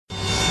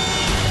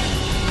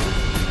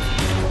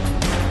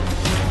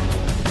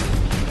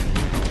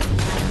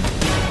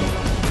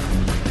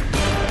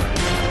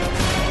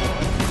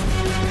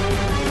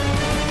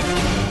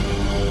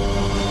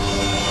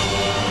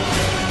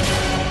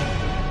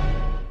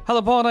Hello,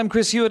 Pod. I'm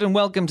Chris Hewitt, and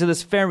welcome to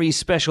this very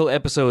special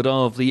episode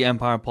of the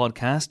Empire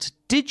Podcast.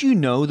 Did you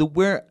know that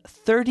we're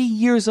 30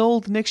 years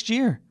old next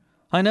year?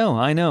 I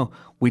know.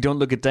 We don't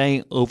look a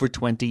day over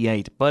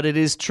 28, but it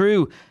is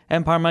true.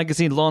 Empire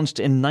magazine launched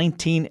in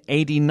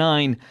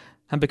 1989,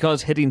 and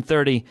because hitting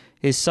 30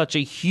 is such a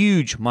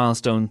huge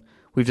milestone,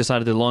 we've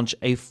decided to launch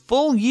a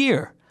full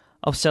year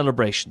of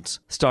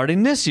celebrations,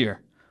 starting this year.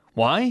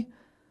 Why?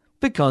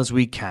 Because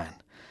we can.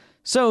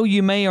 So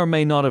you may or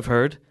may not have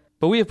heard,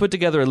 but we have put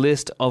together a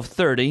list of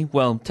 30,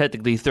 well,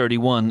 technically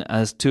 31,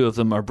 as two of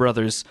them are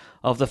brothers,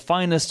 of the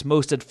finest,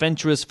 most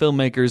adventurous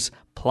filmmakers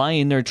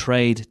plying their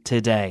trade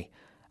today.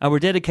 And we're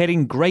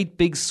dedicating great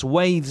big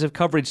swathes of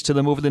coverage to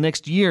them over the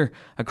next year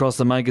across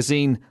the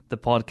magazine, the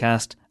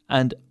podcast,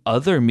 and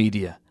other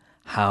media.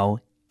 How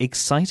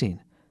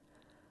exciting.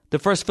 The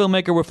first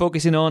filmmaker we're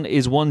focusing on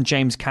is one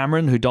James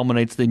Cameron, who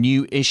dominates the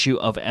new issue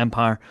of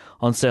Empire,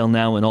 on sale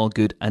now in all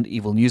good and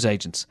evil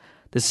newsagents.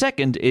 The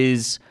second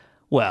is,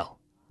 well,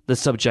 the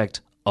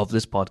subject of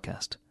this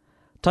podcast.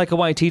 Taika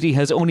Waititi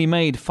has only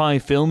made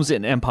 5 films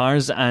in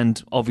Empire's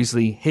and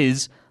obviously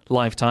his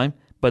lifetime,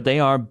 but they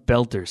are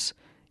belters.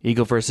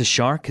 Eagle vs.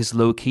 Shark, his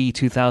low-key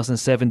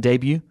 2007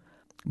 debut.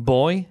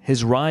 Boy,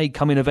 his wry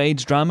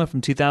coming-of-age drama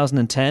from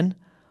 2010.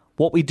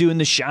 What We Do in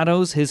the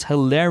Shadows, his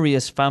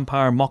hilarious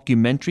vampire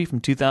mockumentary from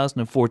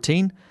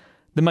 2014.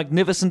 The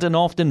magnificent and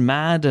often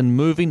mad and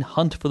moving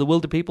Hunt for the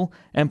Wilderpeople,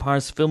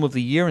 Empire's Film of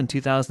the Year in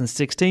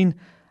 2016.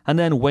 And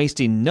then,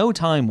 wasting no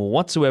time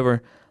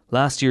whatsoever,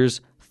 last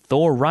year's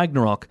Thor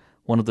Ragnarok,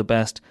 one of the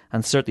best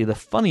and certainly the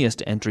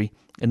funniest entry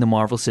in the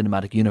Marvel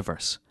Cinematic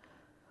Universe.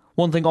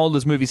 One thing all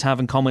those movies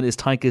have in common is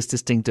Taika's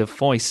distinctive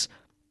voice.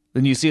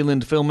 The New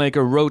Zealand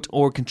filmmaker wrote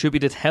or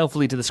contributed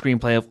heavily to the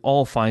screenplay of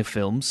all 5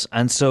 films,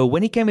 and so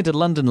when he came into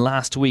London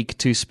last week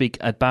to speak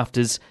at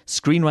BAFTA's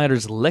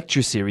Screenwriters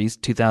Lecture Series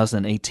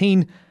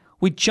 2018,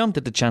 we jumped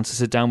at the chance to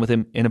sit down with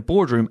him in a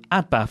boardroom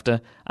at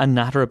BAFTA and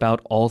natter about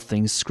all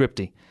things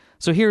scripty.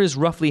 So here is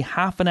roughly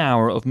half an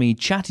hour of me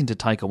chatting to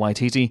Taika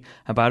Waititi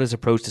about his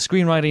approach to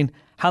screenwriting,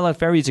 how that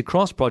varies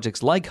across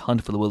projects like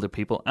Hunt for the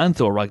Wilderpeople and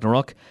Thor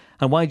Ragnarok,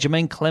 and why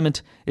Jermaine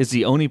Clement is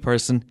the only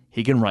person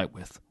he can write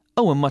with.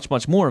 Oh, and much,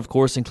 much more, of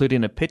course,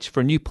 including a pitch for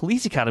a new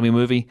Police Academy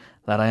movie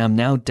that I am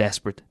now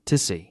desperate to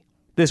see.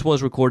 This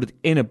was recorded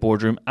in a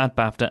boardroom at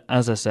BAFTA,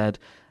 as I said,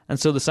 and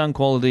so the sound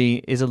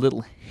quality is a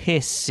little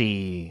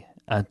hissy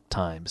at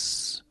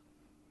times.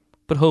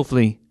 But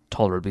hopefully,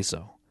 tolerably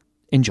so.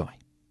 Enjoy.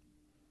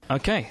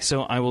 Okay,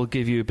 so I will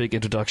give you a big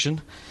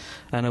introduction,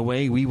 and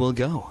away we will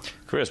go.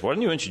 Chris, why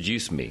don't you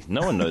introduce me?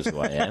 No one knows who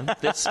I am.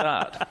 Let's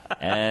start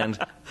and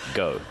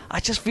go.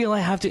 I just feel I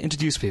have to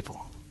introduce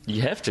people.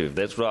 You have to.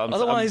 That's what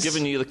I'm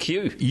giving you the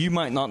cue. You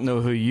might not know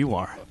who you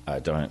are. I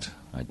don't.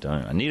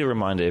 I need a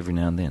reminder every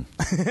now and then.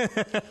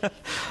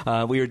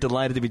 We are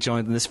delighted to be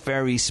joined in this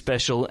very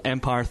special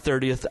Empire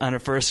 30th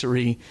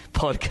Anniversary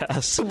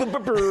podcast.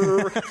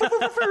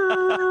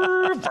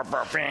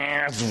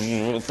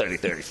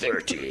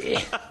 30.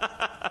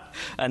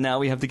 And now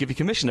we have to give you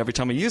commission every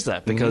time we use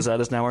that, because that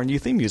is now our new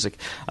theme music.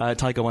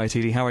 Taika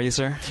Waititi, how are you,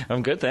 sir?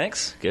 I'm good,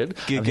 thanks. Good.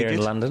 I'm here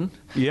in London.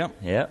 Yeah.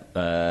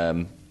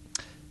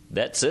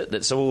 That's it.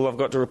 That's all I've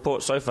got to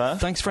report so far.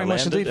 Thanks very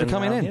much indeed for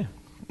coming in. Yeah.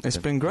 It's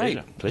been great.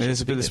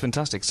 It's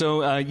fantastic.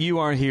 So you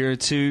are here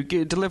to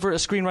deliver a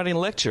screenwriting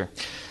lecture.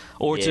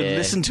 Or to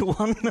listen to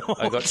one?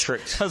 I got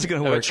tricked. How's it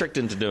going to work? I got tricked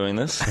into doing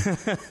this.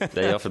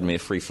 They offered me a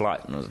free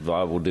flight, and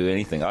I will do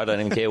anything. I don't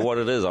even care what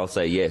it is. I'll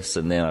say yes,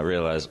 and then I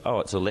realise,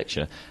 it's a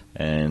lecture.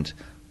 And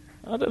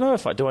I don't know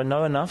do I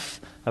know enough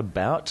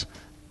about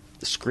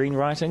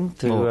screenwriting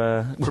to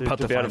we're about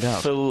to be able find to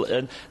out. fill.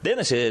 And then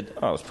I said,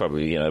 it's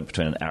probably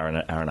between an hour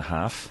and a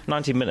half,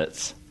 90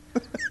 minutes.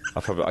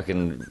 I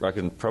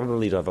can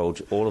probably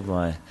divulge all of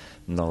my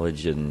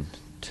knowledge in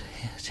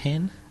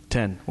 10.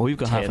 Well, we've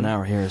got half an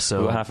hour here, so...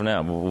 We've got half an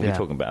hour. We'll be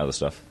talking about other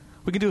stuff.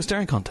 We can do a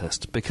staring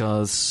contest,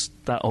 because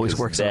that always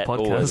works on a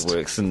podcast. That always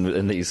works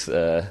in these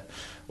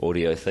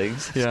audio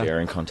things,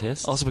 staring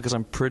contests. Also because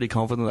I'm pretty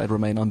confident I'd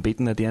remain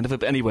unbeaten at the end of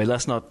it. But anyway,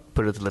 let's not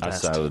put it to the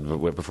test. I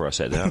started before I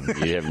sat down.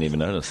 You haven't even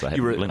noticed.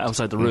 You were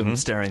outside the room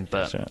staring,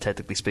 but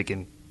technically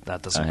speaking,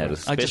 that doesn't work. I had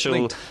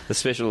a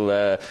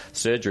special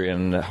surgery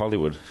in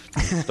Hollywood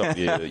to stop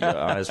your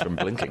eyes from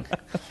blinking.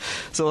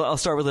 So I'll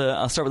start with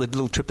a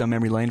little trip down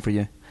memory lane for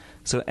you.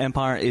 So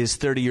Empire is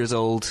 30 years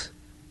old,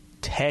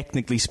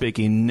 technically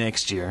speaking,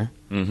 next year.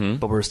 Mm-hmm.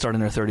 But we're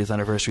starting our 30th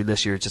anniversary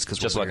this year just because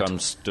we're weird. Like I'm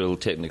still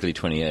technically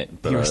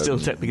 28. But You're still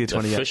technically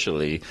 28.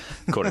 Officially,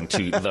 according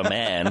to the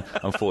man,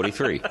 I'm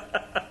 43.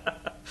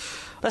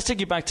 Let's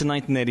take you back to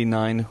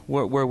 1989.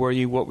 Where were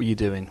you? What were you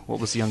doing? What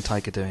was young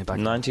Taika doing back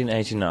then?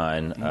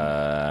 1989.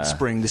 The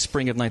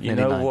spring of 1989. You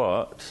know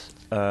what?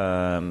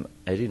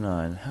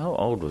 89. How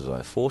old was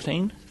I?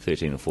 14?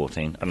 13 or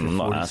 14? I'm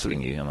not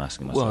asking you. I'm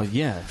asking myself. Well,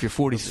 yeah. If you're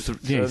 43,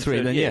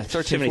 then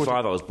 13,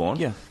 75 I was born.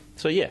 Yeah.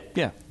 So, yeah.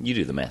 You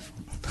do the math.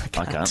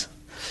 I can't.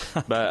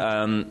 But,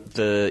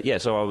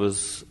 so I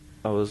was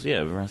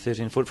around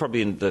 13, 14,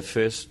 probably in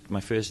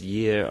my first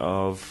year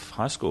of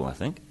high school, I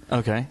think.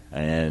 Okay.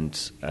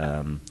 And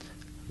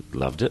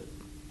loved it.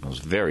 I was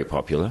very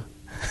popular.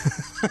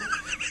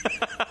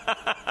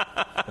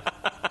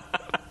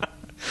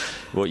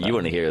 What you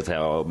want to hear is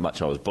how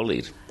much I was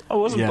bullied. I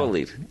wasn't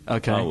bullied.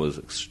 Okay. I was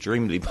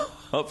extremely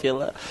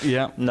popular.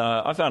 Yeah.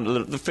 No, I found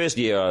the first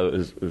year I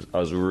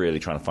was really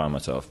trying to find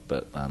myself,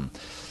 but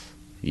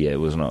it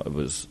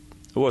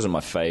wasn't my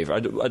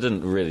favourite. I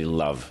didn't really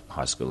love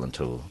high school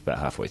until about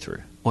halfway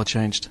through. What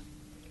changed?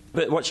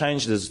 But what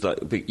changed is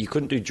that you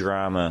couldn't do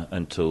drama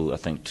until I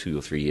think 2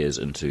 or 3 years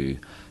into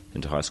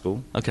high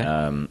school. Okay.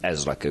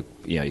 As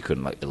you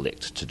couldn't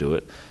elect to do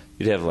it.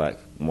 You'd have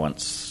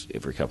once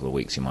every couple of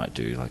weeks you might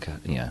do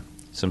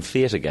some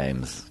theatre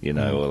games,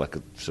 or like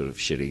a sort of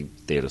shitty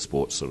theatre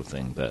sports sort of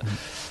thing. But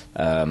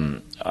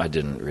I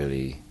didn't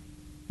really.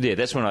 Yeah,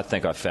 that's when I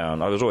think I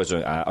found I was always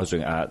doing art. I was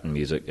doing art and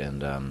music,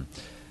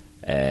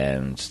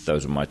 and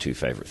those were my two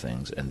favourite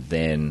things. And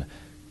then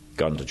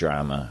got into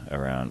drama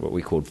around what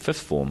we called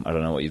fifth form. I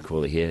don't know what you'd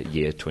call it here,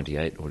 year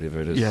 28 or whatever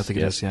it is. Yeah, I think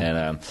it is.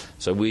 Yeah. And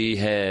so we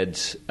had,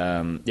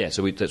 that's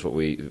what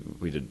we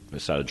did. We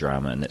started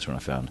drama, and that's when I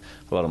found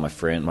a lot of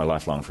my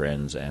lifelong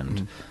friends,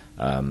 and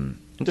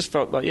just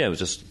felt like it was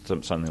just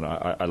something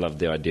that I loved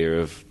the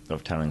idea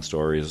of telling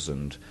stories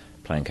and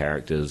playing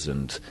characters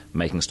and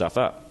making stuff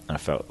up. And I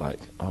felt like,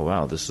 oh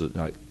wow, this is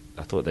like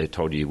I thought they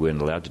told you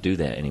weren't allowed to do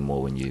that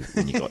anymore when you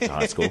got to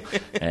high school,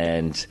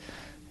 and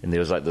there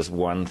was this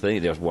one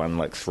thing, there was one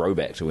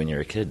throwback to when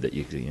you're a kid that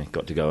you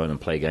got to go in and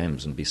play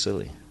games and be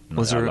silly. And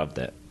I loved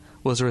that.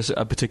 Was there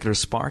a particular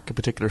spark, a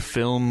particular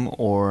film,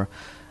 or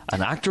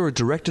an actor or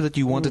director that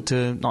you wanted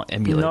to not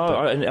emulate?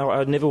 No,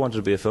 I never wanted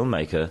to be a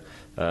filmmaker.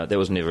 It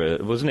was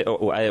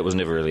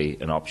never really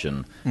an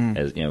option.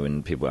 As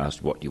when people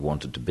asked what you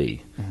wanted to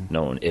be,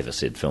 no one ever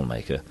said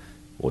filmmaker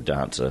or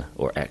dancer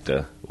or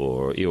actor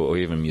or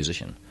even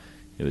musician.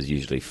 It was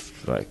usually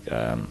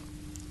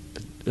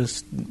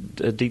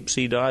a deep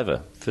sea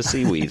diver for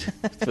seaweed,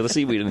 for the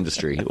seaweed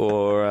industry,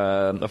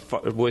 or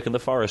work in the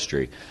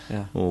forestry,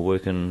 or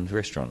work in the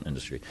restaurant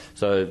industry.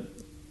 So,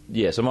 I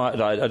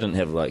didn't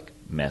have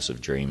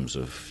massive dreams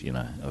of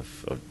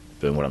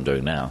doing what I'm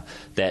doing now.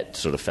 That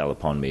sort of fell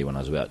upon me when I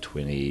was about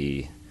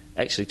 20,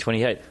 actually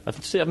 28.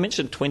 I've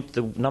mentioned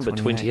the number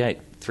 28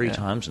 three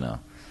times now.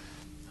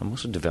 I'm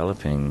also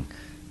developing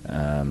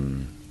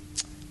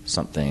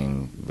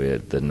something where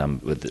the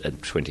number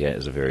 28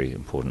 is a very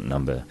important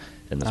number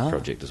in this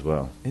project as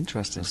well.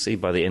 Interesting. We'll see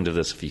by the end of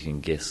this if you can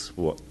guess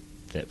what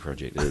that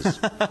project is.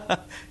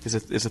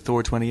 Is it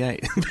Thor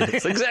 28?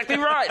 That's exactly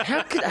right.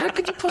 How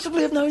could you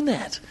possibly have known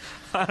that?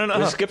 I don't know.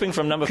 We're skipping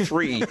from number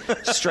 3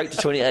 straight to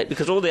 28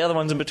 because all the other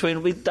ones in between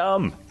will be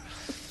dumb.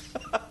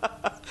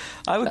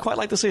 I would quite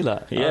like to see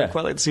that. Yeah. I would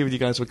quite like to see what you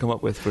guys would come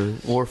up with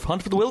or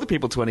Hunt for the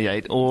Wilderpeople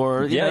 28,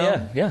 or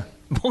yeah.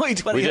 Boy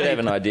 28. We did have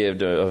an idea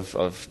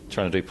of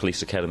trying to do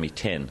Police Academy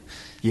 10.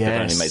 Yes.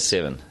 They've only made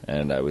 7,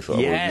 and we thought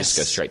we'll just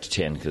go straight to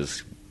 10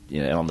 because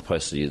and on the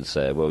poster you'd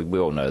say, well, we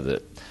all know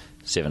that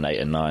 7, 8,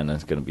 and 9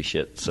 is going to be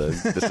shit, so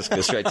let's just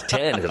go straight to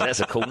 10 because that's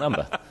a cool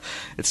number.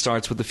 It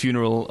starts with the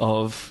funeral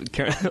of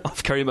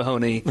Kerry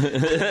Mahoney.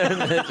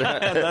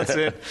 That's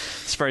it.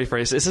 It's very,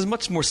 very. This is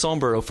much more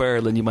somber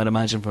affair than you might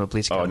imagine from a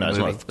Police Academy movie.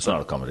 No, it's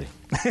not a comedy.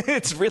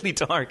 It's really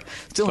dark.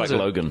 Still it's like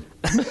Logan.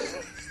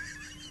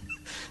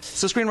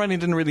 So screenwriting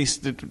didn't really.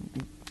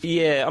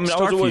 Yeah, I mean, I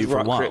was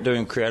always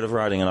doing creative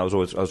writing, and I was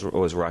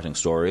always writing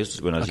stories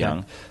when I was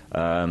young.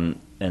 And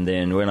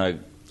then when I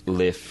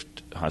left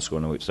high school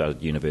and I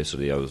started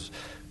university, I was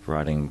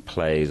writing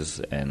plays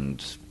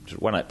and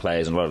one-night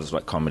plays and a lot of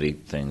this comedy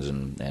things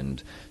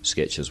and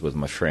sketches with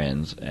my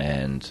friends,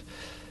 and so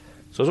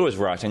I was always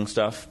writing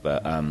stuff,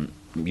 but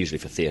usually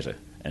for theatre.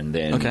 And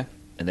then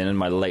in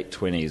my late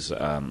 20s,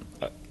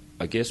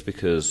 I guess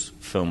because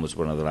film was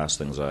one of the last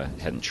things I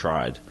hadn't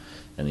tried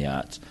in the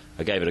arts,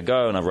 I gave it a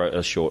go and I wrote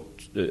a short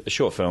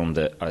film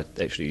that I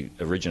actually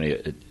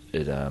originally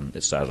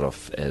it started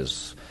off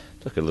as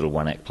like a little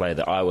one-act play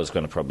that I was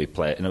going to probably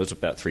play, and it was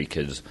about 3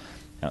 kids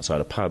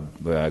outside a pub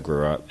where I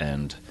grew up,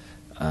 and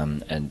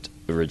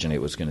originally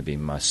it was going to be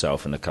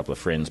myself and a couple of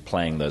friends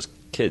playing those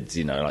kids,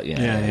 It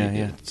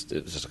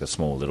was just like a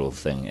small little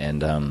thing,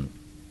 and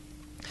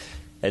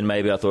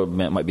maybe I thought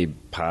it might be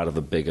part of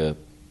a bigger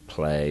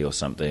play or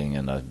something,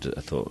 and I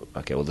thought,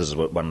 okay, well, this is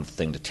one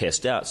thing to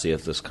test out, see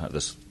if this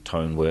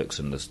tone works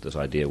and this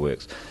idea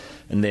works.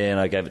 And then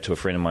I gave it to a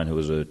friend of mine who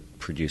was a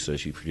producer.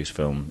 She produced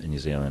film in New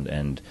Zealand,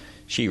 and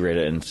she read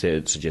it and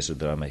suggested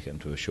that I make it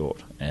into a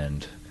short,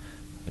 and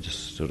I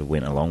just sort of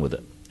went along with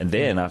it. And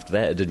then after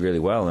that, it did really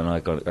well, and I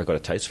got a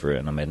taste for it,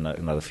 and I made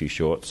another few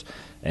shorts,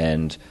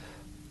 and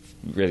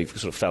really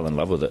sort of fell in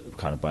love with it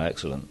kind of by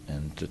accident,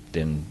 and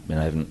then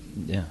I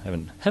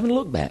haven't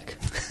looked back.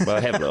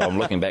 Well, I'm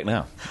looking back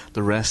now.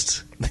 The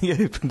rest, as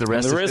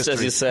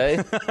you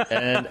say,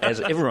 and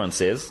as everyone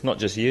says, not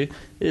just you,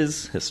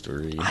 is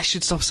history. I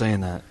should stop saying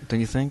that,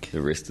 don't you think?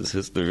 The rest is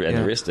history, and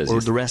the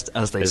rest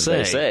as they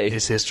say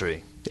is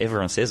history.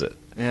 Everyone says it.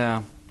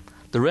 Yeah.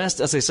 The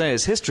rest, as they say,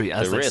 is history,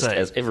 as they say. The rest,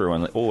 as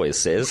everyone always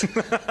says.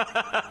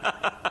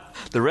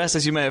 The rest,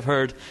 as you may have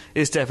heard,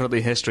 is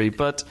definitely history,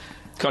 but...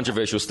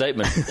 Controversial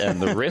statement, and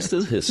the rest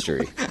is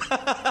history.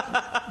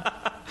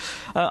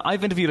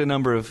 I've interviewed a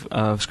number of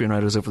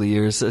screenwriters over the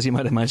years, as you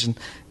might imagine,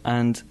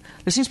 and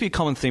there seems to be a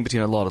common theme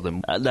between a lot of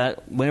them,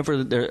 that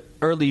whenever their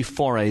early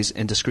forays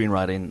into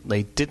screenwriting,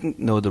 they didn't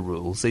know the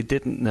rules, they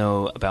didn't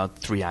know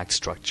about 3-act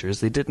structures,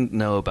 they didn't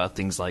know about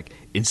things like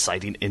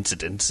inciting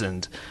incidents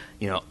and,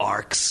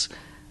 arcs.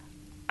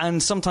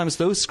 And sometimes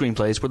those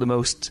screenplays were the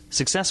most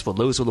successful.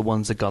 Those were the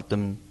ones that got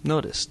them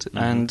noticed. Mm-hmm.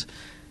 And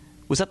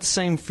was that the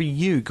same for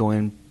you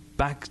going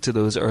back to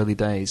those early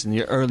days and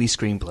your early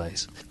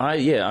screenplays?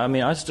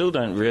 I still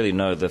don't really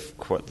know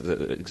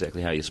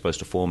exactly how you're supposed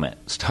to format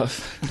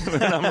stuff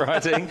when I'm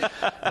writing.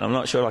 And I'm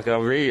not sure. Like I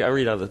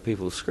read other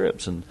people's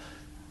scripts, and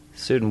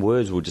certain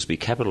words will just be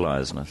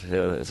capitalized, and I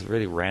feel it's a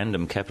really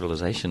random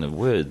capitalization of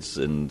words.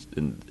 And I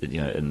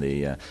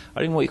don't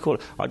know what you call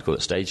it. I'd call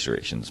it stage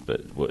directions,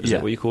 but is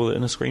that what you call it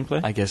in a screenplay?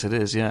 I guess it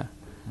is. Yeah.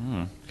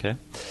 Okay.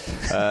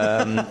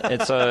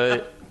 And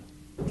so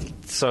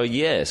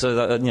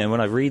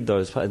when I read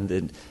those,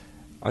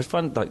 I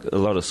find like a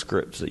lot of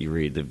scripts that you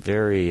read, they're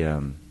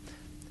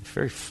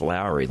very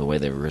flowery the way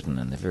they're written,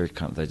 and they're very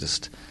they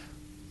just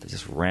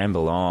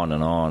ramble on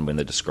and on when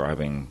they're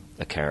describing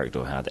a character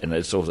or how. And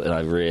it's also, and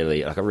I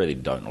really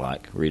don't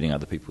like reading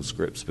other people's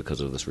scripts because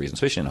of this reason,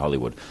 especially in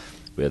Hollywood,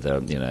 where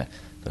they'll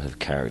have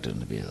character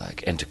and be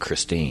like, enter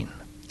Christine,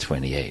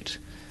 28.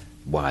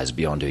 Wise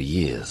beyond her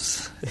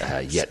years,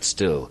 yet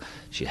still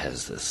she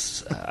has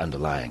this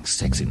underlying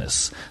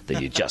sexiness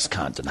that you just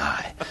can't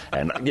deny.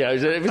 And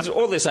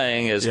all they're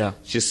saying is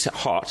she's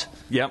hot.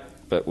 Yep.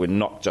 But we're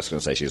not just going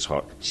to say she's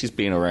hot. She's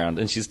been around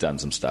and she's done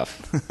some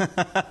stuff.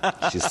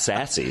 She's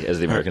sassy, as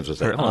the Americans would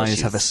say. Her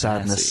eyes have a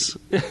sadness.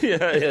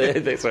 yeah,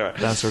 that's right.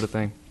 That sort of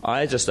thing.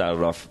 I just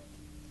started off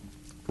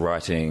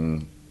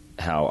writing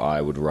how I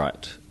would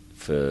write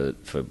for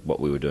what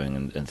we were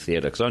doing in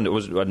theatre, because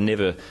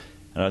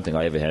I don't think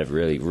I ever have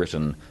really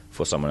written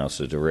for someone else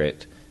to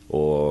direct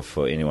or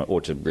for anyone,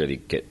 or to really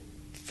get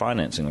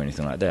financing or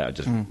anything like that. I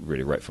just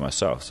really wrote for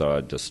myself.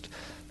 So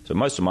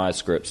most of my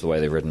scripts, the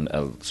way they're written,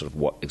 are sort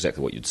of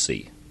exactly what you'd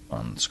see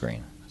on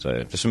screen.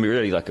 So just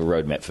really like a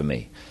roadmap for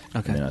me.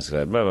 Okay. And then I just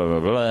go blah blah blah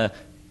blah.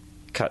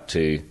 Cut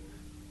to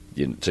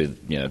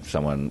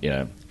someone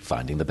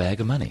finding the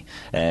bag of money,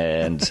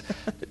 and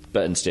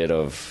but instead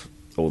of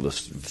all this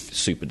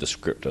super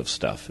descriptive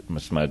stuff,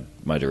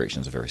 my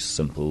directions are very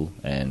simple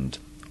and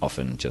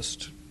often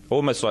just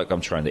almost like I'm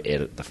trying to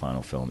edit the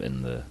final film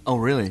in the. Oh,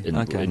 really?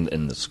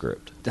 In the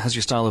script. Has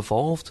your style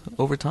evolved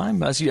over time?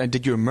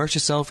 Did you immerse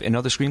yourself in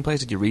other screenplays?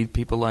 Did you read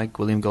people like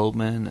William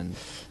Goldman? And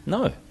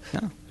No.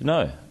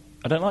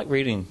 I don't like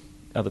reading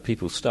other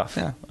people's stuff.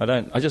 Yeah. I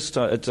don't. I just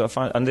I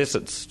find, unless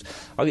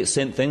I get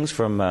sent things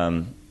from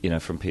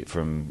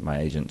from my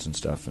agents and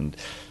stuff, and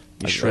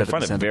I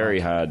find it very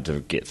hard to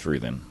get through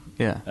them.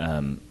 Yeah.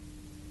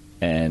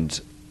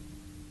 And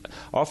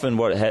often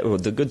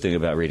the good thing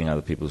about reading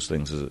other people's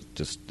things is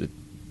it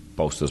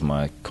bolsters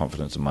my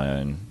confidence in my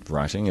own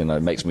writing, and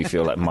it makes me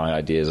feel like my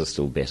ideas are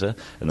still better,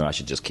 and that I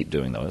should just keep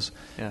doing those.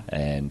 Yeah.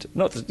 And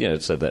not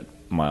so that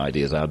my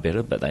ideas are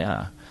better, but they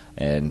are.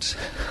 And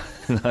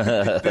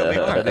they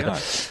are.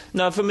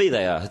 No, for me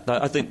they are.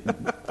 I think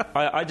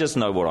I just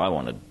know what I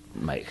want to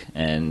make,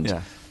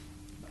 and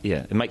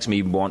it makes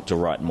me want to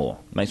write more.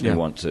 It makes me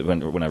want to,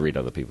 when I read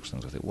other people's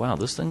things, I think, wow,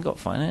 this thing got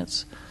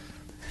finance?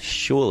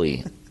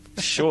 Surely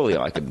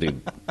I could do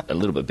a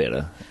little bit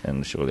better,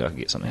 and surely I could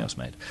get something else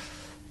made.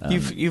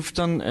 You've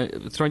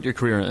done throughout your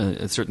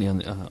career, certainly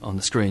on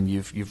the screen.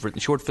 You've written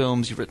short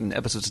films, you've written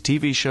episodes of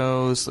TV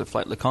shows. The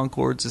Flight of the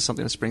Conchords is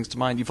something that springs to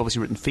mind. You've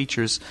obviously written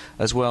features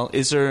as well.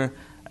 Is there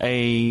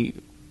a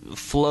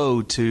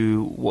flow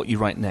to what you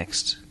write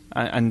next?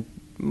 And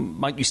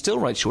might you still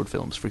write short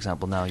films, for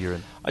example? Now you're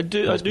in. I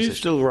do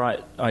still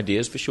write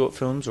ideas for short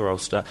films, or I'll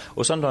start.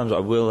 Or sometimes I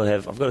will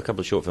have. I've got a couple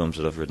of short films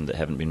that I've written that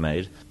haven't been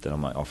made that I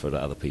might offer to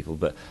other people.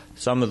 But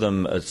some of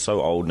them are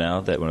so old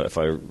now that if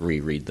I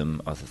reread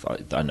them,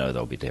 I know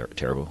they'll be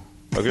terrible.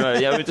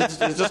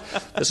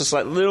 It's just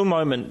like little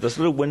moment, this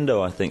little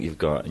window I think you've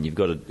got, and you've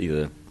got to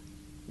either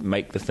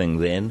make the thing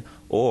then,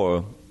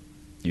 or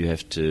you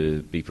have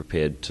to be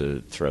prepared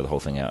to throw the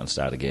whole thing out and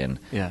start again.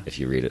 If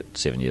you read it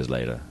 7 years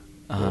later.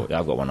 I've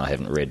got one I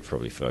haven't read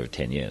probably for over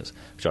 10 years,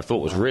 which I thought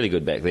was really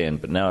good back then,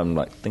 but now I'm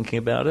like thinking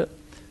about it,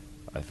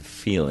 I have a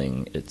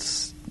feeling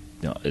it's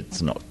not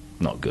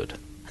good.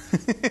 I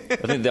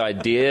think the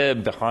idea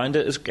behind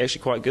it is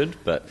actually quite good,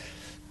 but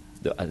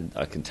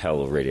I can tell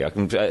already.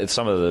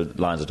 Some of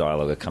the lines of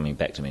dialogue are coming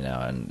back to me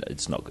now, and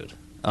it's not good.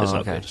 It's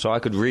not good. So I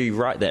could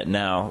rewrite that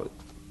now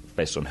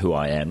based on who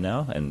I am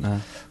now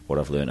and what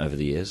I've learned over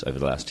the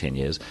last 10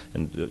 years,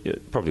 and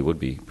it probably would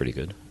be pretty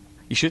good.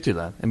 You should do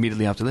that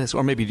immediately after this,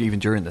 or maybe even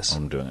during this.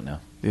 I'm doing it now.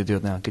 You do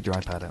it now. Get your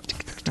iPad out.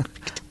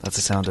 That's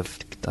the sound of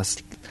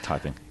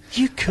typing.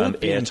 You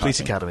could be in Police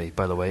Academy,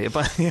 by the way.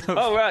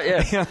 Oh,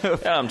 right, yeah.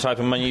 I'm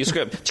typing my new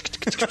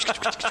script.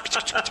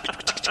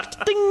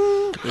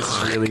 Ding!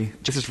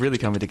 This is really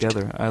coming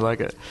together. I like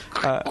it.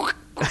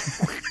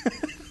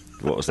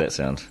 What was that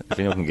sound? If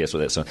anyone can guess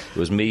what that sound, it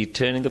was me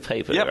turning the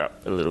paper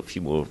up a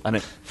few more, and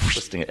then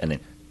twisting it, and then.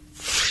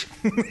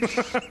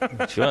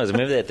 Sure,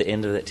 remember that at the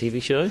end of that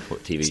TV show?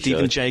 What TV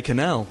Stephen show? J.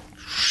 Cannell.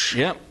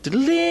 Yep. And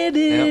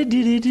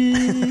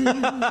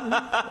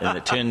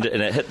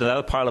it hit the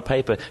other pile of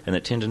paper, and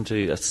it turned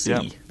into a C.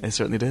 Yeah, it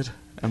certainly did.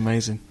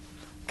 Amazing.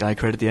 Guy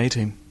credited the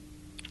A-Team.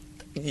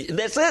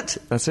 That's it.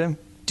 That's him.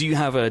 Did you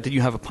have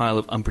a pile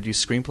of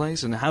unproduced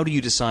screenplays, and how do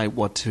you decide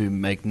what to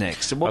make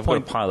next? At what I've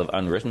point? got a pile of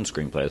unwritten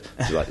screenplays,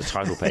 like the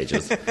title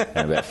pages,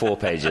 and about 4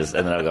 pages,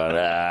 and then I've gone,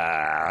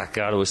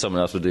 God, I wish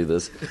someone else would do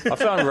this. I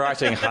found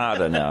writing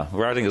harder now.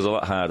 Writing is a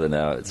lot harder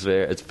now. I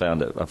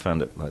found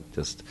it like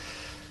just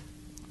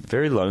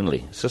very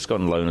lonely. It's just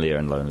gotten lonelier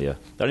and lonelier.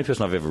 The only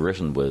person I've ever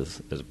written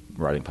with as a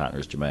writing partner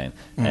is Jermaine,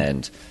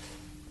 and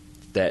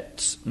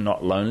that's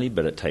not lonely,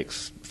 but it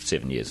takes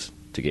 7 years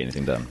to get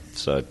anything done.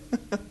 So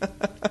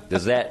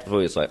there's that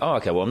where it's like, oh,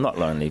 okay, well, I'm not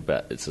lonely,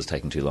 but it's just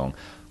taking too long.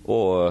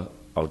 Or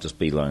I'll just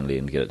be lonely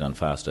and get it done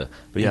faster.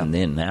 But even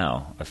then,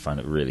 now, I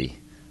find it really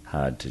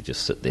hard to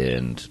just sit there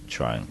and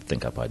try and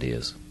think up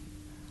ideas.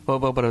 Well,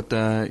 but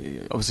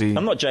obviously...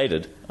 I'm not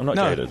jaded.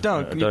 No,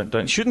 don't.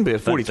 You shouldn't be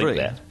at 43. Don't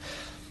think that.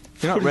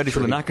 You're not ready for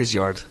the knacker's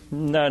yard.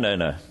 No.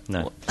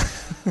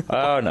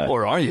 Oh, no.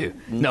 Or are you?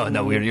 No,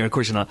 of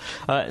course you're not.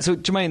 So,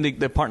 Jermaine,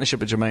 the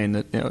partnership with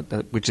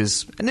Jermaine, which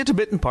is an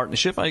intermittent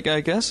partnership, I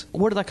guess.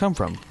 Where did that come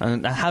from?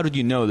 And how did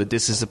you know that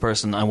this is the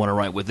person I want to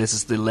write with? This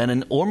is the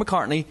Lennon or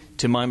McCartney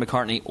to my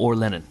McCartney or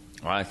Lennon.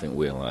 I think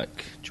we're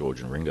like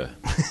George and Ringo.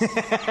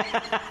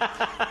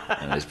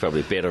 And there's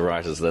probably better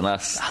writers than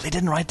us. Oh, they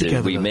didn't write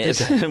together. We met,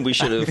 and we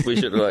should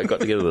have got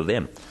together with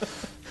them.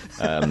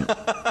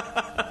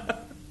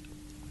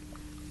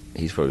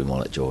 He's probably more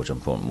like George.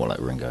 I'm more like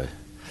Ringo.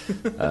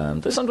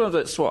 But sometimes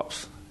it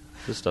swaps.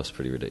 This stuff's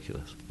pretty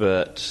ridiculous.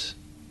 But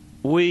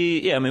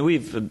we've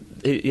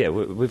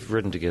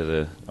written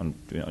together on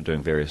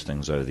doing various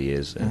things over the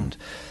years, and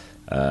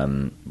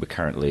we're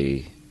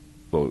currently.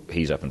 Well,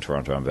 he's up in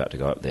Toronto. I'm about to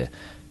go up there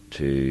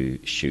to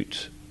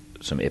shoot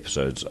some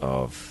episodes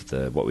of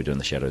the What We Do in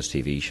the Shadows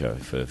TV show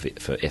for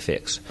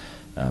FX,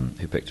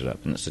 who picked it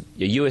up, and it's a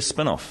US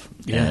spin-off.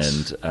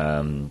 Yes.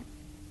 And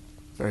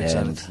very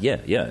excited.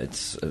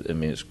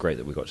 It's great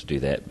that we got to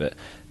do that. But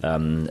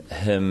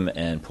him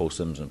and Paul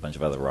Sims and a bunch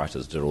of other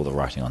writers did all the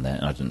writing on that,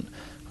 and I didn't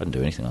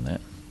do anything on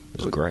that.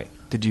 It was great.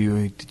 Did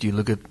you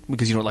look at,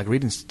 because you don't like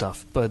reading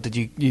stuff, but did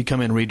you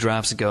come in, read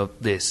drafts, and go,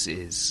 this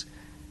is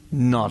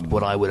not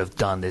what I would have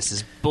done. This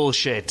is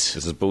bullshit.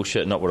 This is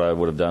bullshit, not what I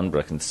would have done, but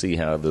I can see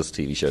how this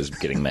TV show is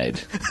getting made.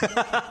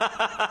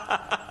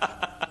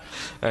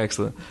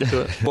 Excellent.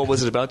 So what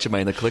was it about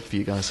Jermaine that clicked for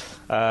you guys?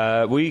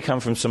 We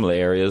come from similar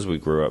areas. We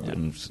grew up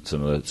in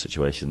similar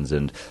situations,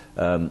 and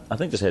I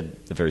think just had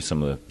a very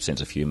similar sense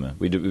of humour.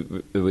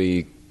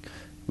 We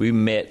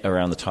met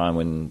around the time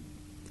when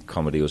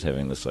comedy was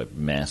having this like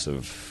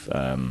massive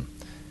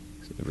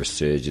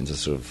resurgence, a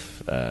sort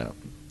of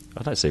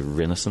I'd like to say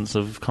renaissance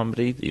of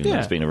comedy, even though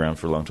it's been around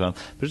for a long time.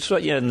 But it's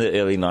like, in the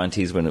early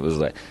 90s when it was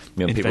like,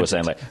 people were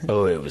saying like,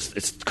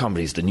 it's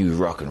comedy's the new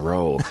rock and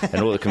roll.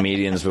 And all the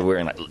comedians were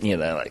wearing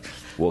like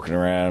walking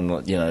around,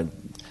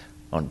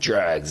 on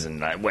drugs and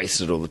like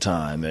wasted all the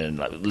time, and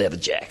like leather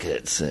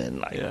jackets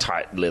and like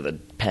tight leather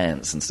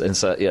pants and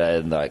so,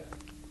 and like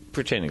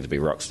pretending to be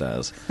rock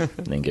stars and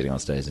then getting on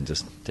stage and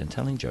just then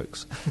telling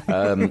jokes.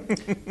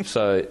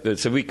 So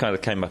we kind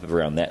of came up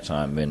around that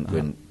time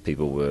when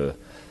people were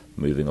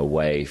moving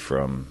away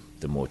from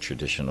the more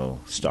traditional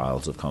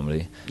styles of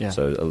comedy. Yeah.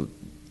 So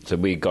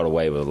we got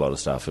away with a lot of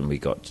stuff, and we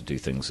got to do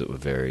things that were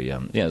very,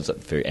 it's like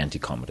very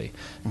anti-comedy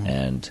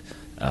and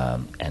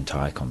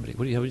anti-comedy. How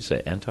would you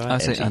say? I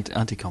say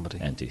anti-comedy.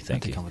 Thank you.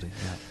 Anti-comedy,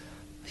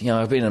 yeah.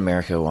 I've been in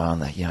America a while,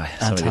 and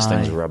some of these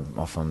things rub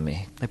off on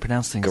me. They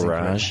pronounce things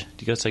garage. Incorrectly.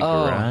 Do you guys say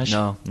garage?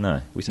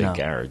 No. We say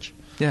garage.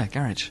 Yeah,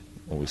 garage.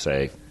 Or we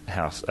say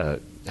house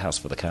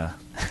for the car.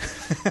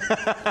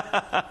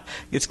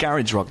 It's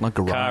garage rock, not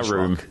garage car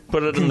room. Rock.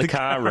 Put it in the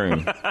car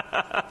room.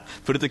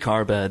 Put it in the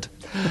car bed.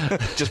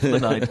 Just for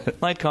the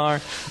night car.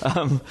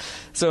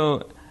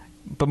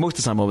 But most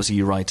of the time, obviously,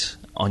 you write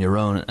on your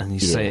own, and you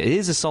say it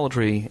is a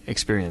solitary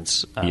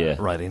experience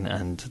writing,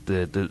 and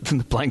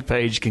the blank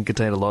page can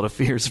contain a lot of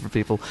fears for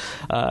people.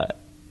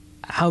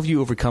 How have you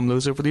overcome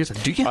those over the years?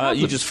 Do you have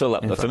you just fill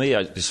up. For me,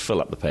 I just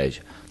fill up the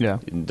page. Yeah,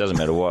 it doesn't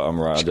matter what I'm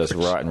writing. I just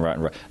write.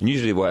 And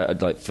usually,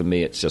 for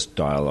me, it's just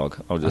dialogue.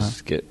 I'll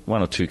just get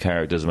one or two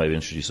characters, maybe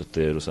introduce a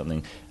third or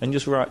something, and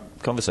just write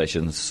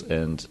conversations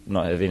and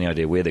not have any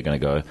idea where they're going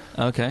to go.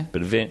 Okay,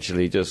 but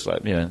eventually, just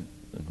it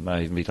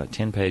might even be like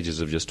 10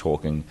 pages of just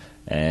talking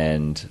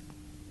and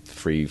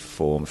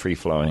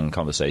free-flowing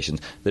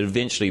conversations. That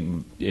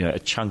eventually, a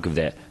chunk of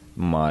that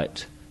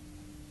might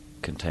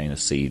contain a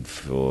seed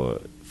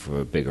for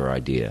a bigger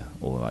idea,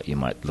 or like you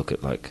might look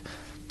at like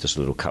just a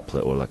little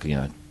couplet or like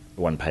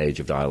one page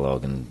of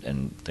dialogue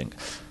and think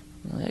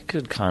that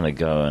could kind of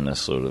go in a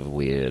sort of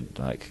weird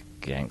like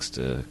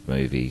gangster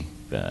movie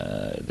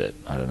that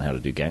I don't know how to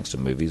do gangster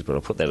movies, but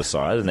I'll put that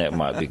aside, and that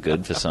might be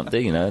good for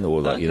something,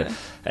 or like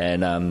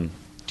and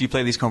do you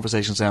play these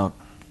conversations out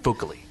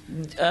vocally?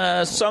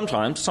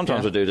 Sometimes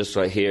I do just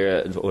like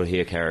hear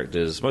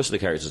characters. Most of the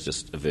characters are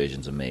just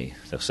versions of me.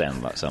 They'll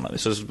sound like me.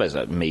 So it's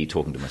basically like me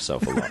talking to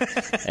myself a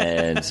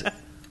lot,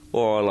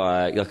 or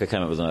like I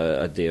came up with an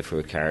idea for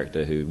a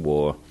character who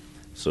wore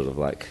sort of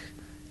like.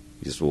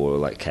 He just wore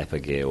like kappa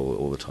gear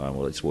all the time,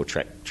 or just wore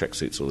track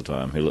suits all the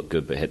time. Who looked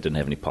good but didn't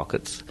have any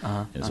pockets.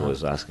 And he's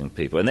always asking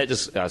people, and they're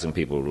just asking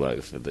people like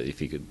if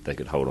they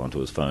could hold on to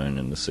his phone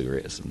and the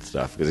cigarettes and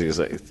stuff, because he was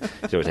like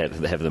he always had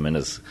to have them in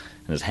his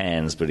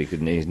hands, but he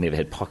never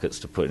had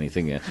pockets to put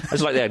anything in. I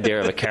just like the idea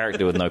of a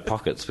character with no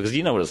pockets, because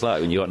you know what it's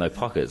like when you got no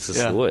pockets.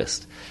 It's the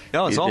worst.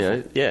 Oh, it's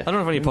awful. Yeah, I don't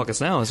have any pockets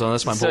now, so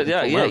that's my point.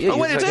 Yeah. Oh,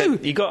 wait, I do.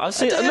 You got? I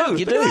see. Look,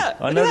 you do.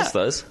 I noticed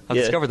those. I've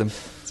discovered them.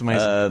 It's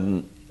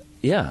amazing.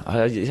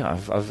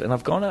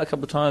 I've gone out a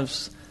couple of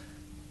times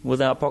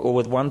without pocket, or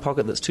with one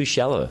pocket that's too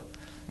shallow.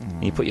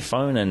 You put your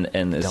phone in,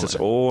 and it's just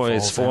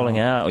always falling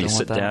out. Or you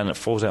sit down and it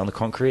falls out on the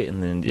concrete,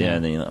 and then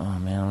and then you're like, oh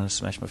man, I'm going to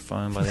smash my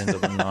phone by the end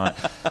of the night.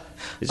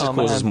 It just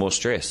causes more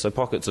stress. So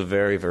pockets are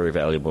very, very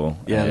valuable,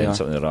 and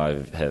something that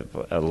I have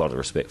a lot of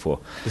respect for.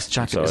 This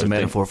jacket is a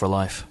metaphor for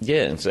life.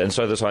 Yeah, and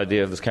so this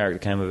idea of this character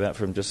came about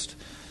from just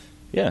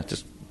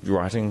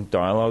writing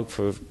dialogue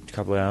for a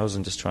couple of hours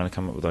and just trying to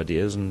come up with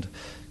ideas, and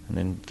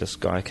then this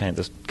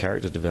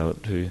character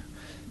developed who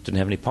didn't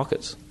have any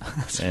pockets,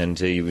 and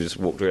he just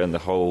walked around the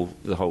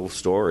whole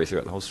story.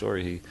 Throughout the whole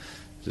story, he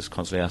just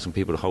constantly asking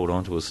people to hold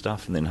on to his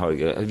stuff, and then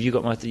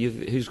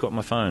who's got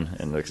my phone?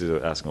 And like,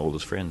 asking all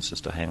his friends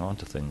just to hang on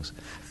to things.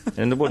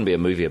 And there wouldn't be a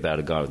movie about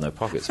a guy with no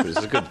pockets, but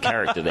it's a good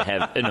character to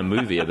have in a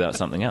movie about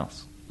something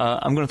else.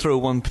 I'm going to throw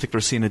one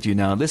particular scene at you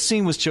now. This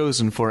scene was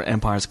chosen for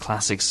Empire's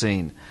classic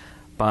scene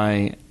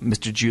by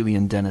Mr.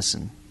 Julian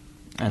Dennison,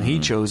 and he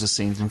chose a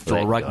scene from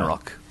Thor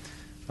Ragnarok.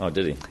 Oh,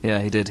 did he? Yeah,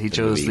 he did. He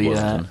chose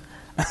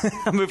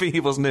a movie he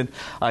wasn't in.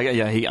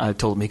 I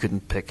told him he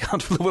couldn't pick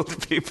out For The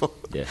Wilderpeople.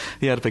 Yeah,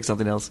 he had to pick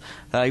something else.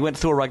 He went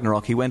to Thor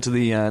Ragnarok. He went to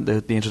the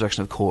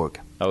introduction of Korg.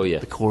 Oh yeah,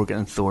 the Korg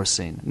and Thor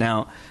scene.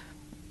 Now,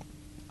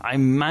 I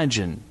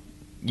imagine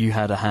you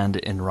had a hand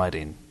in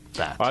writing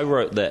that. I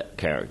wrote that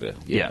character.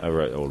 Yeah, I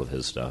wrote all of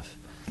his stuff.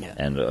 Yeah,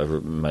 and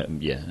and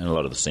a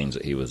lot of the scenes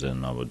that he was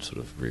in, I would sort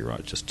of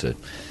rewrite just to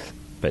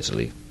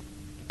basically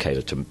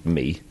cater to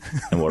me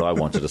and what I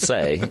wanted to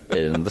say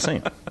in the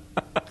scene.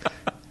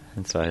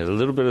 And so I had a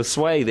little bit of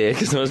sway there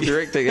because I was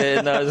directing it,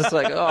 and I was just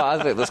like,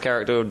 I think this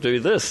character would do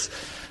this,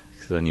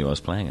 because I knew I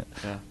was playing it.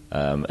 Yeah.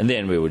 And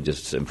then we would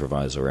just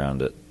improvise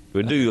around it.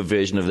 We'd do a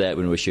version of that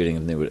when we were shooting,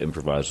 and then we'd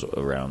improvise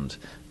around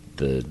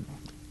the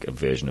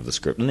version of the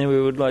script, and then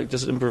we would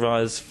just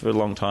improvise for a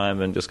long time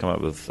and just come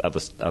up with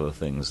other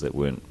things that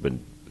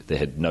they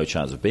had no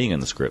chance of being in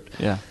the script.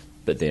 Yeah.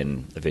 But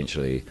then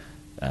eventually,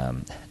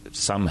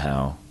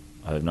 somehow,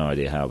 I have no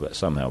idea how, but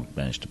somehow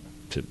managed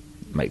to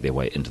make their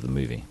way into the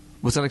movie.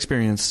 Was that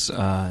experience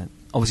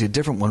obviously a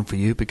different one for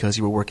you, because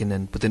you were working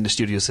within the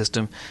studio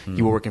system?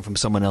 You were working from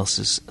someone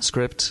else's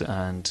script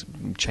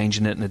and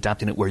changing it and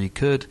adapting it where you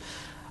could.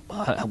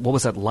 What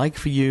was that like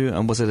for you,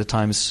 and was it at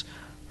times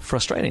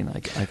frustrating, I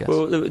guess?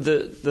 Well,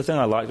 the thing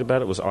I liked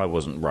about it was I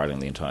wasn't writing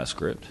the entire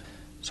script.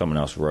 Someone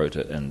else wrote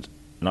it, and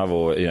I've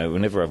always,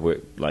 whenever I've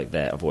worked like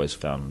that, I've always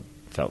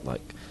felt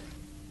like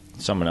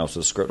someone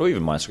else's script, or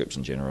even my scripts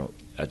in general,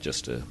 are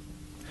just a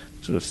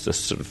sort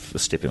of a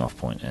stepping off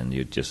point, and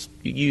you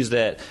use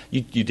that.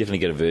 You definitely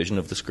get a version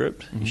of the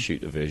script. You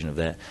shoot a version of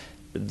that,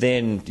 but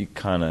then you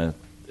kind of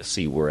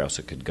see where else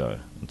it could go.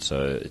 And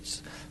so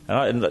it's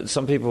and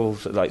some people,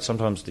 like,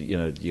 sometimes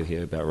you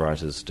hear about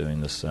writers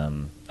doing this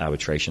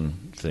arbitration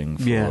thing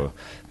for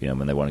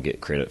when they want to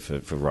get credit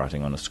for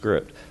writing on a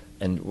script.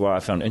 And what I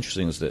found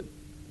interesting is that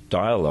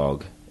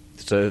dialogue.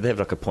 So they have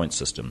like a point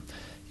system.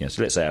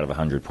 So let's say out of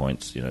 100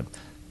 points,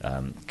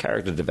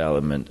 character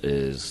development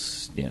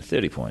is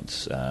 30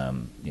 points.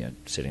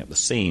 Setting up the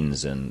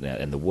scenes and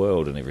the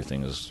world and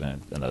everything is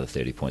another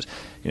 30 points.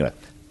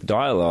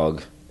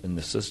 Dialogue in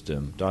the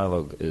system,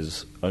 dialogue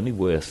is only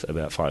worth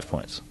about 5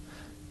 points.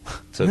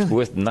 So it's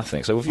worth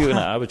nothing. So if you're going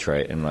to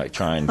arbitrate and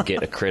try and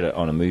get a credit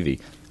on a movie,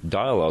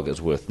 dialogue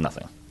is worth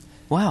nothing.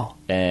 Wow.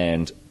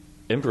 And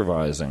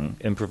improvised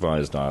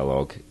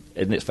dialogue.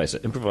 And let's face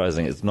it,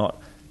 improvising is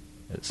not.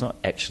 It's not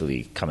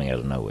actually coming out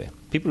of nowhere.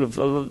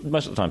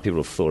 Most of the time, people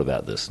have thought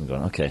about this and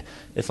gone, okay,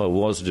 if I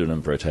was to do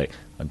an improv take,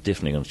 I'm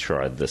definitely going to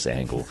try this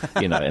angle,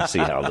 and see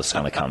how this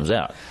kind of comes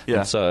out.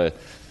 Yeah.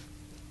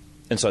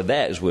 And so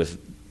that is worth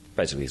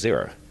basically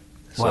zero.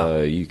 Wow.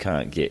 So you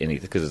can't get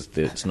anything because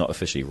it's not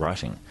officially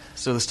writing.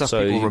 So the stuff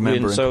people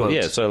remember and quote.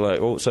 Yeah,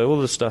 so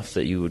all the stuff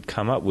that you would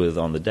come up with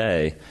on the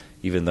day,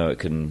 even though it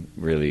can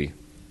really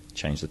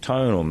change the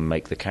tone or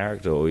make the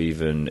character or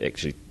even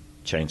actually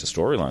change the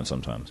storyline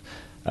sometimes.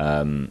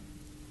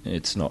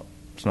 It's not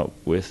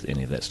worth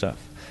any of that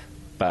stuff,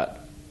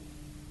 but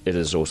it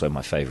is also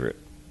my favourite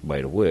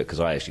way to work, because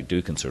I actually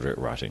do consider it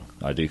writing.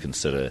 I do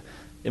consider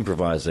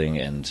improvising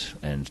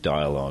and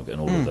dialogue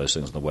and all of those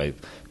things, and the way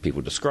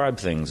people describe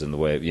things and the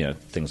way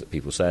things that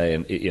people say,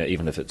 and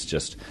even if it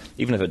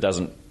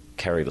doesn't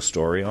carry the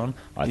story on,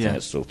 I think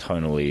it's still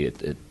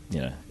tonally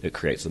it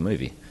creates the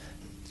movie.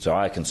 So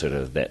I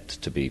consider that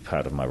to be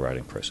part of my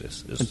writing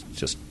process, is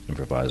just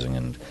improvising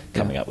and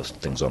coming up with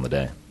things on the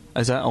day.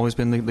 Has that always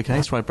been the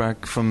case, right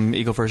back from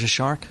Eagle versus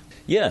Shark?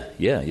 Yeah.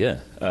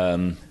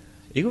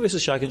 Eagle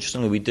vs. Shark,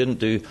 interestingly, we didn't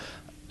do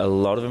a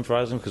lot of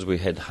improvising because we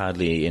had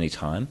hardly any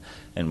time,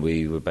 and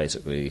we were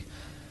basically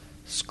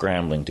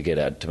scrambling to get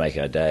out to make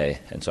our day.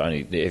 And so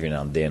only every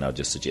now and then I'd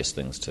just suggest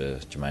things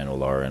to Jermaine or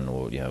Lauren,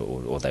 or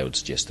they would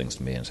suggest things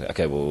to me and say,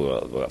 "Okay,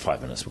 well, we've got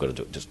 5 minutes. We've got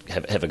to do it. Just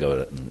have a go at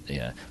it."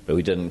 And, but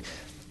we didn't.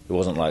 It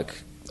wasn't like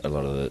a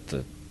lot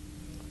of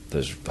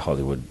those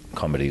Hollywood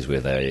comedies where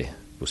they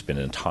will spend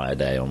an entire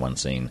day on one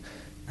scene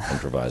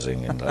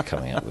improvising and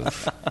coming up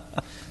with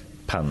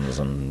puns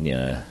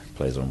and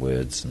plays on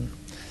words, and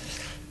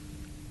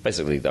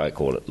basically I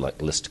call it like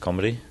list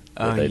comedy.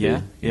 They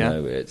do,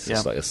 it's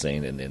just like a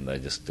scene, and then they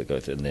just go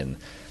through, and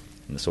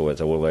it's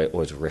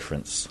always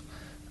reference,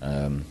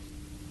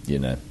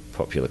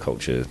 popular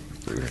culture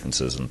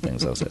references and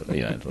things else, and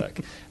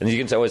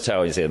you can always tell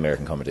when you see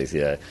American comedies,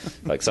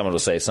 like someone will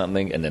say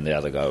something, and then the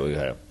other guy will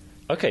go,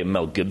 "Okay,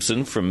 Mel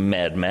Gibson from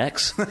Mad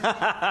Max,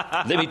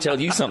 let me tell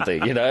you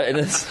something," and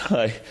it's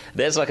like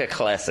that's like a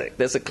classic.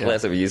 That's a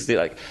classic. You see,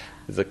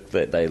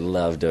 they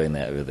love doing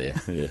that over there.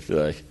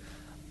 They're like,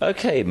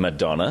 "Okay,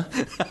 Madonna.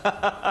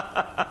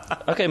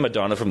 Okay,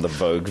 Madonna from the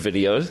Vogue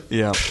video.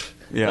 Yeah.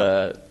 I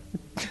know.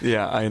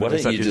 Why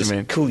don't you just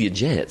cool your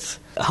jets?"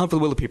 Hunt for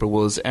the Wilderpeople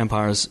was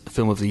Empire's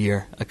film of the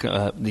year.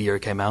 The year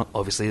it came out,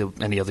 obviously,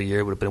 any other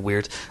year would have been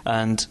weird.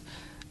 And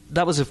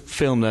that was a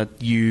film that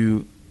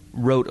you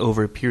wrote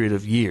over a period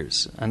of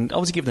years. And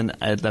obviously, given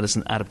that as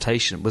an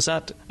adaptation, was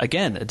that,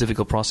 again, a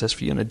difficult process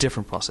for you and a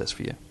different process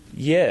for you?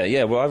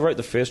 Yeah. Well, I wrote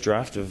the first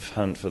draft of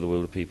Hunt for the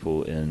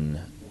Wilderpeople in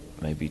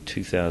maybe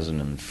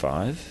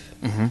 2005.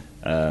 Mm-hmm.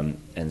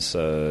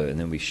 And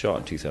then we shot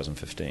in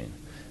 2015.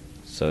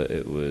 So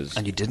it was...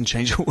 And you didn't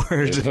change a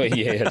word.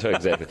 Yeah,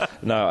 exactly.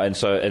 No,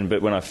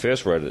 but when I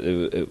first wrote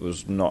it, it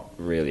was not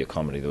really a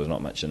comedy. There was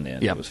not much in there.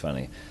 Yep. It was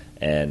funny.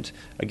 And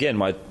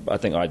again, I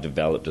think I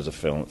developed as a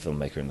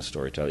filmmaker and a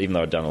storyteller. Even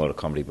though I'd done a lot of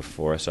comedy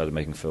before I started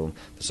making film,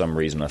 for some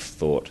reason I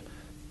thought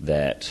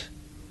that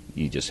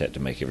you just had to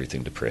make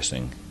everything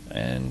depressing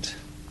and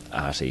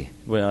arty.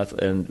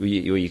 And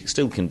you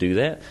still can do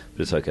that,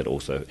 but it's okay to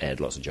also add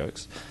lots of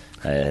jokes.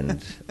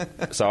 And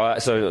so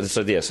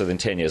then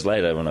 10 years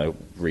later, when I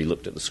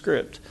re-looked at the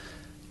script,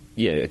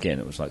 again,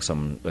 it was like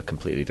a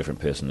completely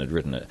different person had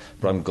written it.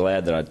 But I'm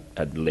glad that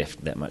I'd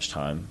left that much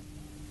time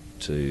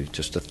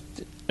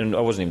and I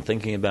wasn't even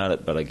thinking about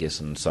it, but I guess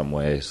in some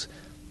ways,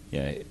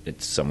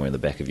 it's somewhere in the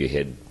back of your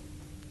head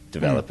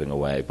developing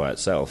away by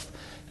itself.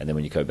 And then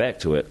when you go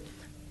back to it,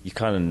 you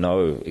kind of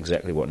know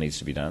exactly what needs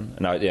to be done.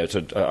 And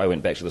so I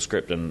went back to the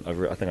script, and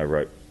I think I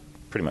wrote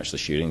pretty much the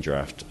shooting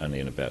draft only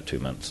in about 2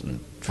 months, and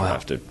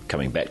after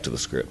coming back to the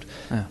script,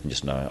 and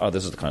just know,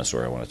 this is the kind of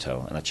story I want to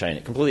tell. And I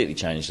completely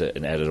changed it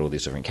and added all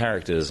these different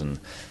characters and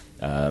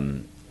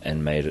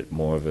made it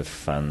more of a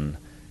fun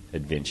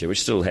adventure,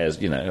 which still has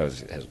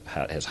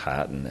has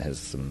heart and has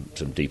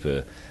some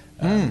deeper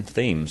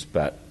themes,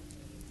 but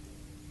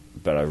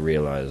I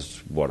realised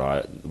what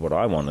I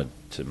wanted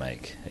to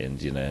make,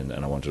 and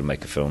I wanted to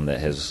make a film that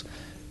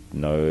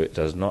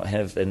does not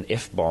have an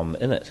F-bomb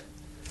in it.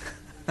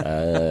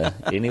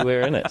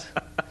 Anywhere in it,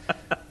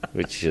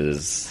 which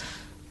is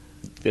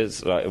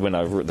like when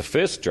I wrote the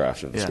first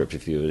draft of the script.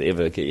 If you would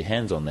ever get your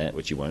hands on that,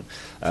 which you won't,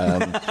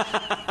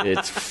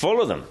 it's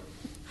full of them.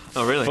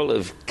 Oh, really? Full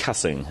of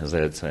cussing, as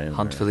they'd say.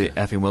 Hunt for the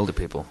effing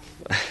Wilderpeople.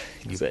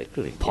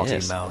 Exactly.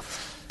 Potty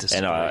mouth.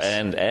 Disgrace.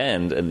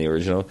 And in the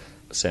original,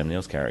 Sam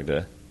Neill's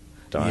character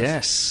dies.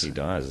 Yes, he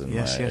dies in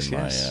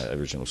my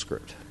original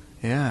script.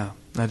 Yeah.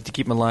 Now, did you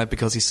keep him alive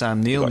because he's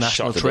Sam Neill,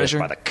 national shot treasure?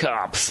 By the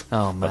cops.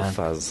 Oh, man. By the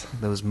fuzz.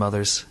 Those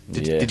mothers.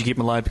 Did you keep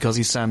him alive because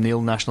he's Sam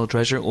Neill, national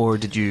treasure, or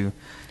did you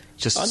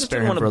just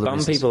spare him for other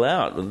reasons? I just didn't want to bum people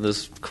out in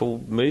this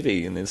cool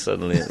movie, and then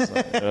suddenly it's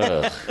like,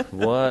 ugh,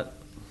 what?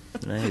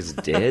 No, he's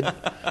dead.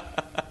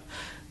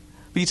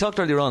 But you talked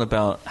earlier on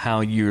about how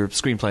your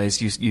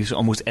screenplays, you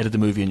almost edit the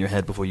movie in your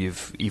head before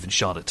you've even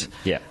shot it.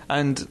 Yeah.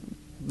 And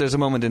there's a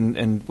moment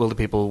in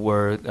Wilderpeople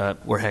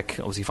where Heck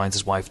obviously finds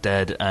his wife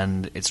dead,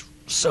 and it's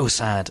so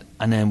sad,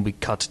 and then we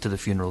cut to the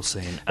funeral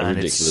scene, and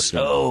it's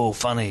so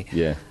funny.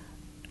 Yeah.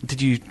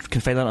 Did you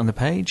convey that on the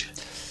page?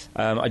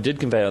 I did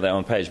convey that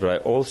on page, but I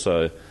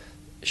also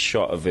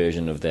shot a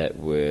version of that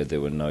where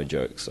there were no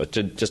jokes. I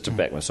did just to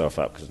back myself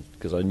up,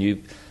 because I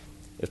knew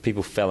if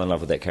people fell in love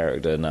with that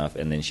character enough,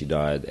 and then she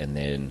died, and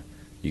then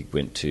you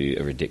went to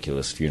a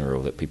ridiculous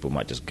funeral, that people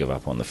might just give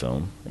up on the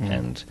film,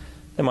 and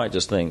they might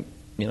just think,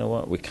 you know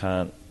what, we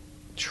can't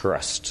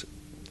trust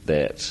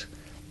that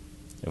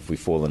if we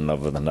fall in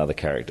love with another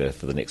character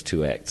for the next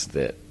 2 acts,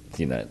 that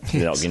you're not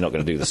going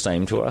to do the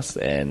same to us,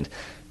 and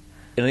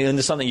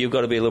there's something you've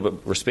got to be a little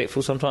bit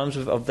respectful sometimes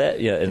of that.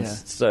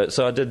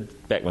 So I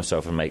did back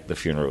myself and make the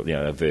funeral,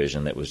 a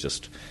version that was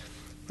just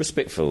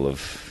respectful of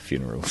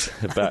funerals,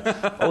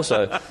 but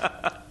also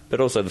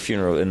the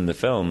funeral in the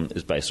film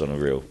is based on a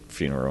real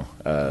funeral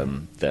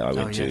that I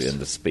went to, and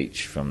the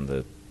speech from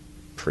the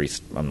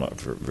priest. I'm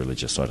not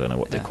religious, so I don't know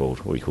what they're called.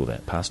 What do you call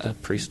that? Pastor?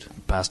 Priest?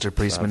 Pastor,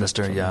 priest, Father,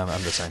 minister. something. Yeah,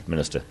 I'm the same.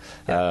 Minister.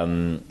 Yeah.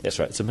 That's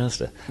right, it's a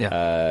minister.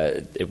 Yeah.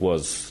 It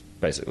was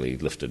basically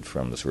lifted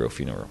from this real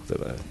funeral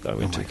that I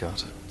went to. Oh, my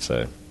God.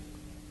 So...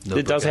 Notebook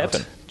it does out.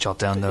 happen. Jot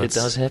down notes. It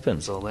does happen.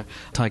 It's all there.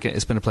 Taika,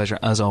 it's been a pleasure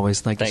as always.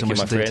 Thank you so much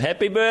my indeed. friend.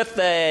 Happy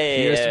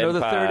birthday! Here's to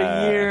another 30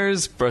 Empire.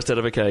 years. Burst out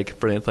of a cake.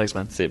 Brilliant. Thanks,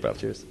 man. See you, pal.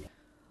 Cheers.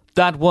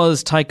 That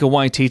was Taika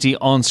Waititi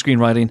on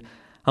screenwriting,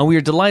 and we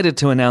are delighted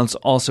to announce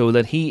also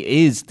that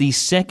he is the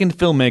second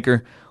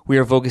filmmaker we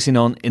are focusing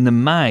on in the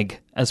MAG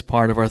as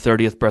part of our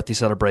 30th birthday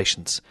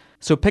celebrations.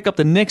 So pick up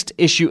the next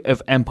issue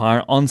of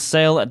Empire on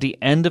sale at the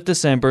end of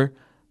December.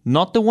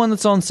 Not the one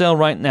that's on sale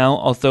right now,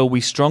 although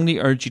we strongly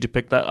urge you to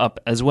pick that up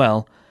as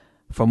well.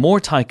 For more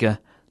Taika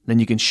than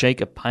you can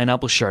shake a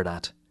pineapple shirt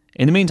at.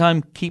 In the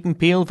meantime, keep them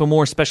peeled for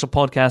more special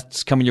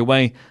podcasts coming your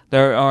way.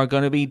 There are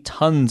going to be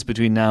tons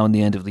between now and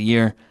the end of the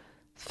year.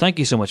 Thank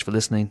you so much for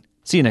listening.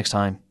 See you next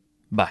time.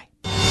 Bye.